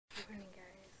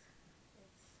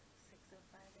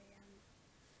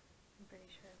pretty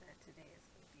sure that today is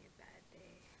going to be a bad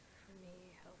day for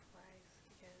me health-wise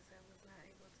because I was not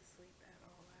able to sleep at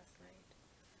all last night.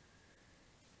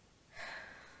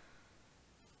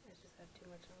 I just have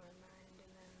too much on my mind,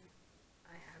 and then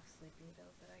I have sleeping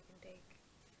pills that I can take,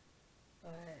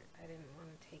 but I didn't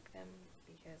want to take them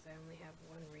because I only have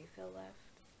one refill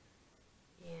left,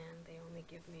 and they only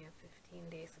give me a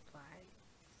 15-day supply,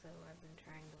 so I've been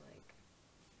trying to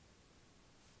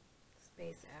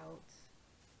space out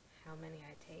how many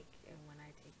I take and when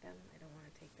I take them. I don't want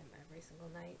to take them every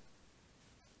single night.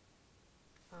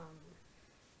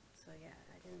 So yeah,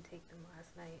 I didn't take them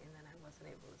last night, and then I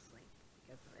wasn't able to sleep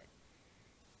because of it.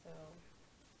 So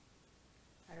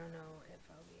I don't know if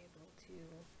I'll be able to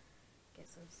get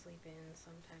some sleep in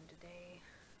sometime today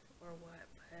or what,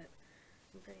 but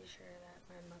I'm pretty sure that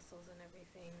my muscles and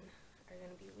everything are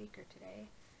going to be weaker today,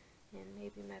 and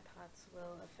maybe my POTS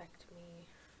will affect me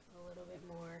a little bit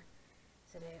more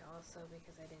today also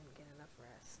because I didn't get enough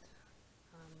rest.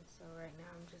 So right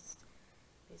now I'm just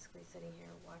basically sitting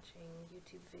here watching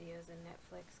YouTube videos and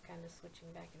Netflix, kind of switching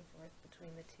back and forth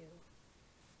between the two.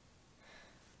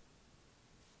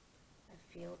 I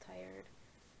feel tired,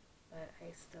 but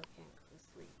I still can't go to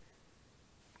sleep.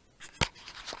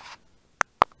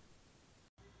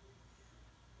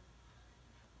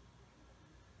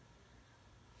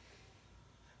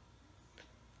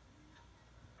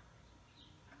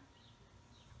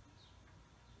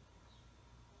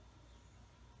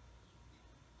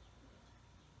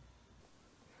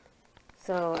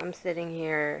 So I'm sitting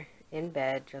here in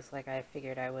bed just like I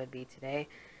figured I would be today,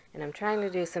 and I'm trying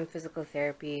to do some physical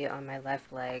therapy on my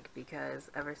left leg because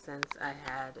ever since I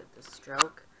had the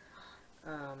stroke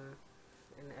and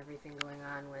everything going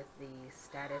on with the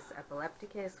status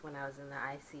epilepticus when I was in the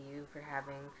ICU for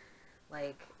having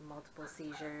multiple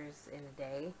seizures in a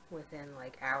day within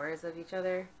hours of each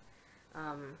other,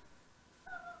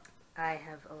 I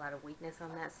have a lot of weakness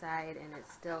on that side, and it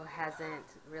still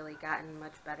hasn't really gotten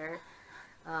much better.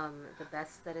 The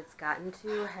best that it's gotten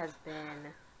to has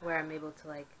been where I'm able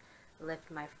to lift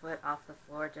my foot off the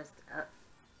floor just a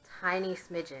tiny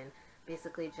smidgen,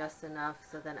 basically just enough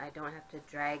so then I don't have to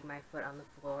drag my foot on the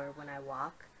floor when I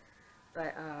walk.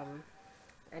 But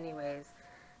anyways,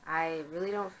 I really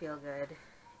don't feel good,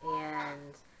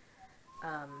 and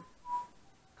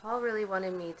Paul really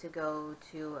wanted me to go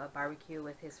to a barbecue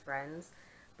with his friends,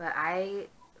 but I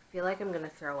feel like I'm gonna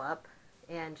throw up,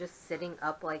 and just sitting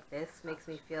up like this makes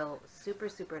me feel super,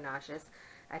 super nauseous.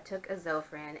 I took a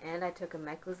Zofran and I took a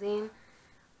meclizine,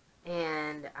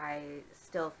 and I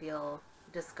still feel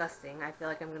disgusting. I feel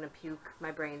like I'm gonna puke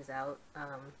my brains out.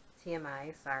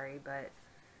 TMI, sorry, but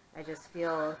I just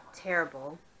feel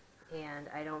terrible, and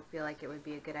I don't feel like it would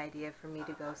be a good idea for me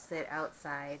to go sit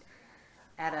outside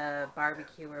at a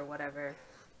barbecue or whatever.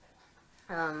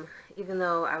 Even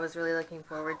though I was really looking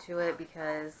forward to it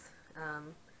because,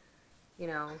 you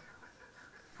know,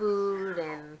 food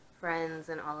and friends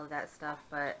and all of that stuff.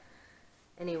 But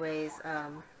anyways,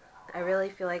 I really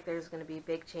feel like there's going to be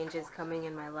big changes coming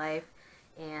in my life,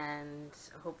 and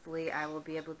hopefully I will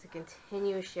be able to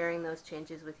continue sharing those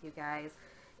changes with you guys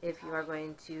if you are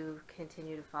going to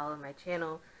continue to follow my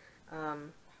channel.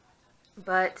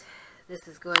 But this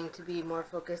is going to be more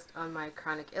focused on my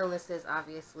chronic illnesses,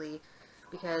 obviously,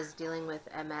 because dealing with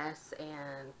MS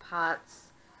and POTS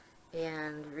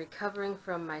and recovering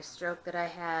from my stroke that I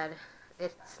had,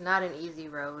 it's not an easy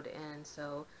road, and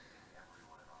so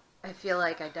I feel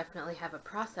like I definitely have a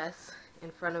process in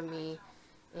front of me,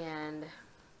 and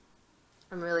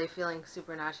I'm really feeling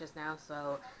super nauseous now,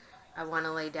 so I want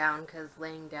to lay down because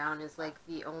laying down is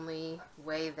the only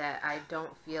way that I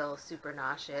don't feel super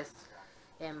nauseous,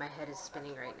 and my head is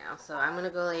spinning right now. So I'm going to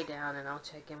go lay down, and I'll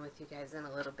check in with you guys in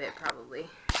a little bit probably.